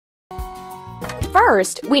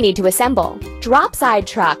First, we need to assemble. Drop side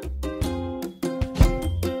truck.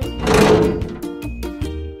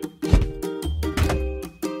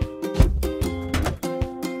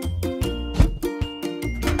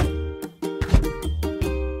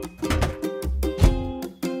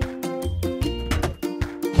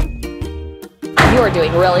 You're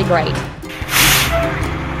doing really great.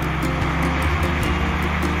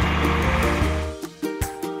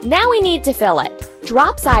 Now we need to fill it.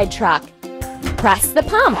 Drop side truck. Press the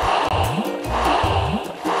pump.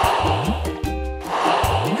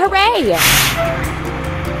 Hooray!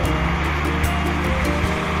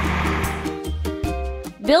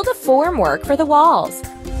 Build a formwork for the walls.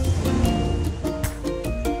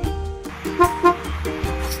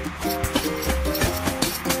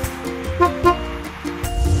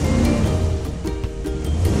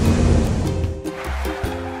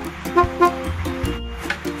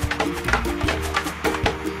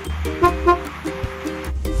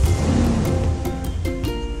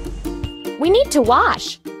 We need to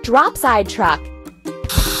wash. Drop side truck.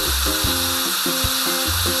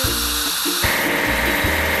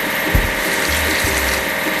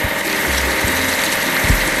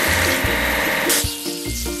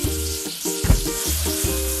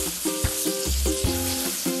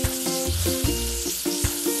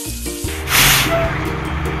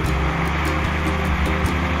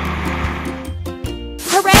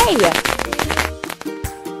 Hooray!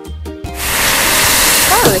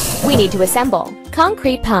 First, we need to assemble.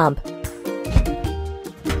 Concrete pump.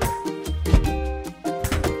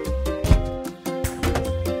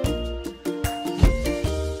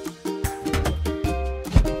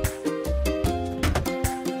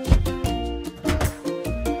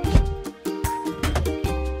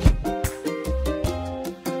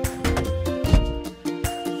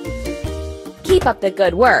 Keep up the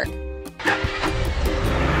good work.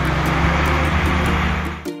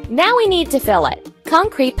 Now we need to fill it.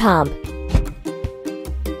 Concrete pump.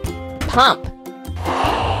 Pump.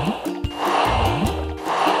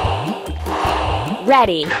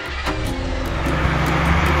 Ready.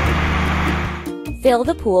 Fill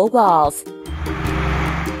the pool walls.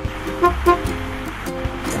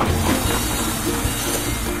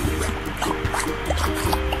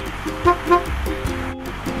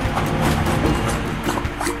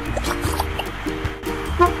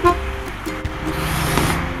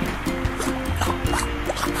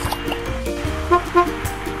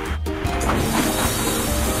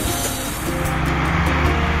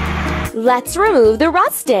 Let's remove the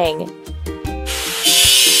rusting.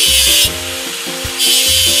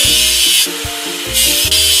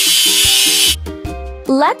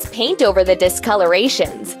 Let's paint over the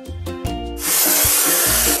discolorations.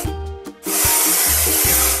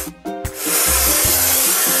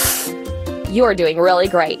 You're doing really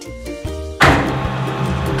great.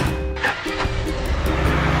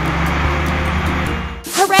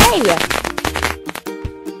 Hooray!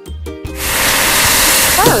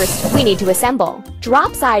 First, we need to assemble.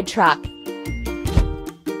 Drop side truck.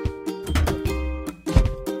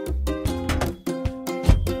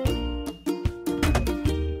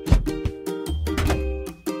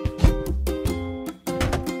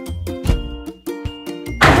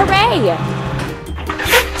 Hooray!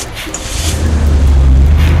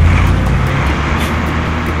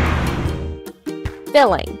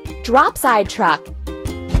 Filling. Drop side truck.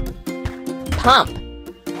 Pump.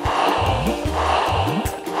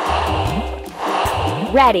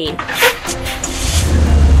 Ready.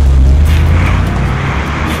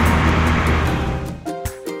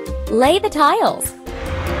 Lay the tiles.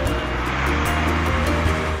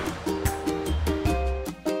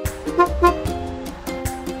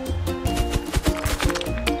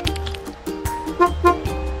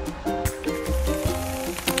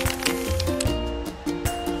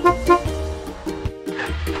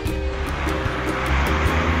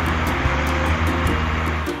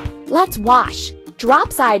 Let's wash.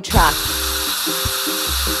 Drop side truck.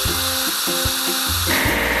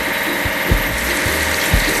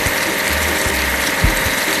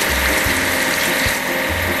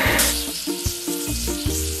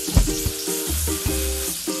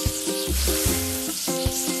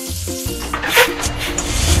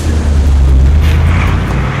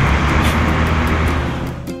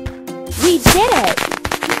 We did it!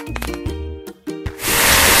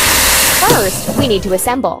 First, we need to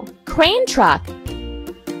assemble. Crane truck.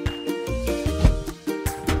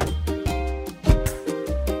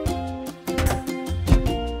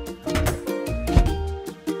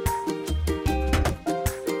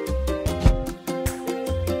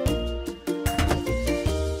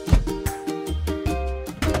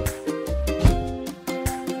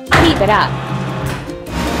 Keep it up.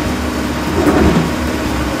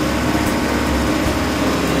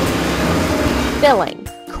 Filling.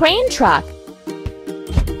 Crane truck.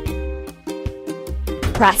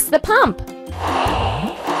 Press the pump.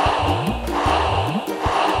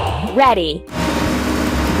 Ready.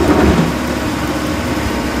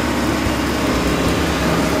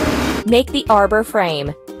 Make the arbor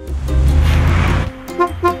frame.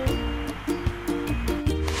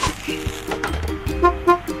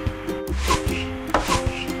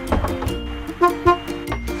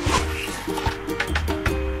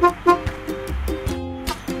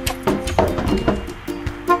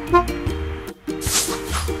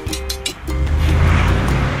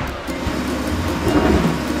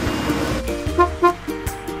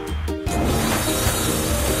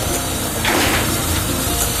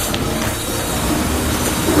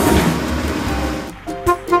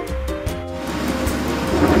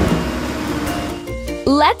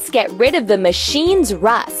 Let's get rid of the machine's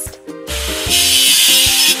rust.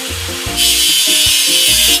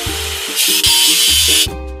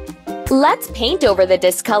 Let's paint over the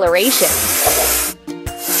discoloration.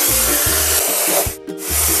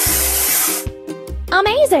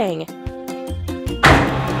 Amazing!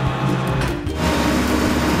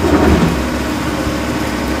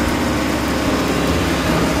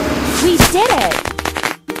 We did it!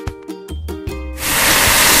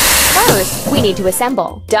 First, we need to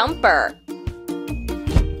assemble. Dumper.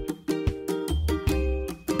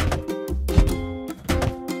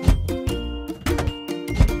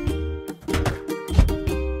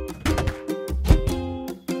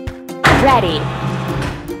 Ready.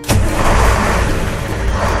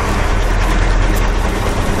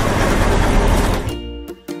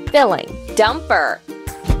 Filling. Dumper.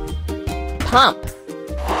 Pump.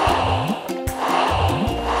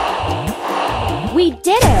 We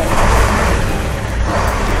did it!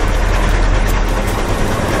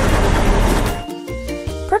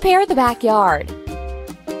 Prepare the backyard.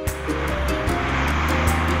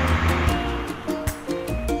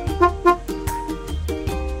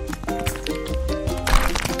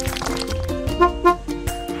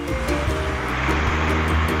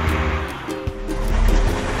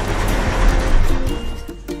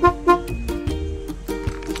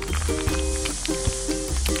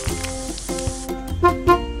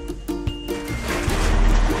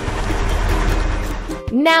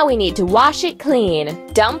 Now we need to wash it clean.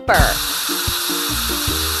 Dumper.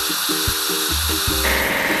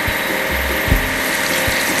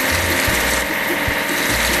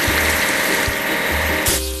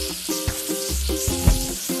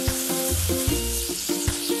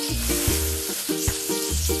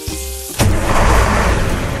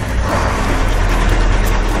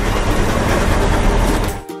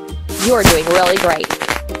 You're doing really great.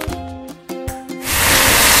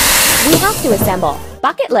 We have to assemble.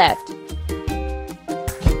 Bucket lift.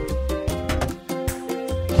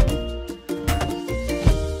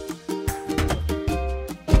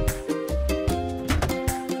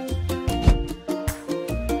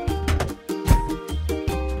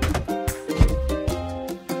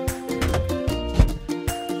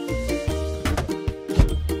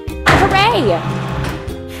 Hooray!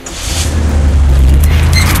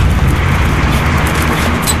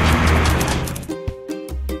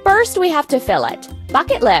 First, we have to fill it.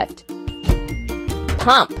 Bucket lift.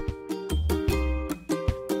 Pump.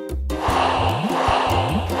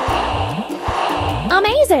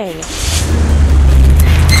 Amazing!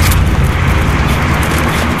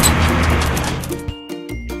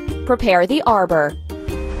 Prepare the arbor.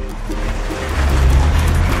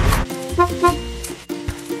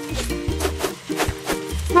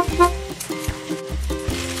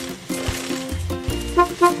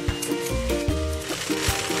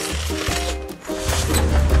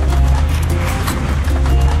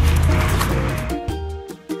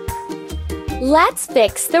 Let's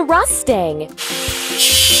fix the rusting.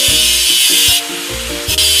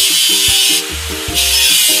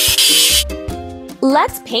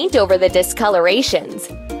 Let's paint over the discolorations.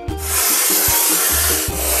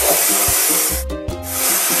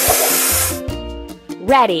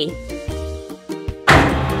 Ready.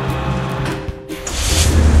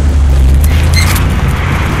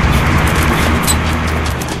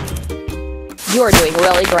 You're doing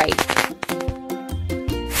really great.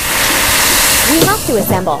 We have to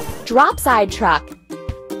assemble. Drop side truck.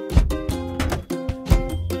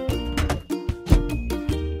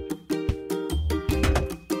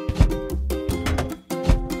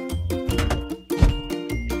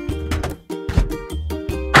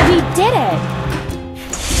 We did it!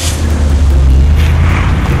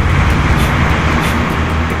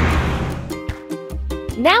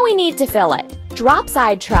 Now we need to fill it. Drop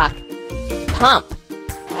side truck. Pump.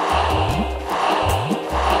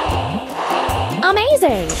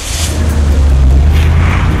 Amazing!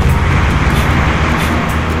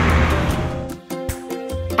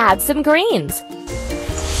 Add some greens.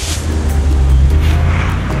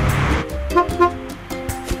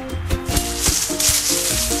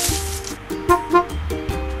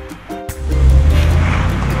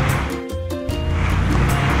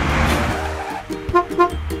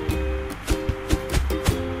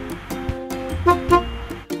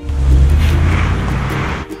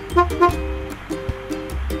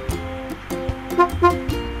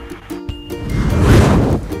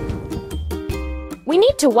 We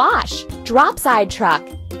need to wash. Drop side truck.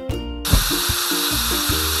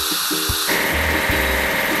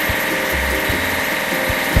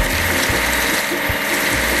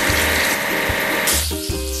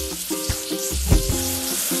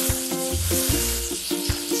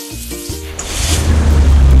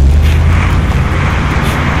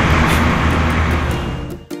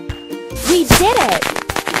 We did it!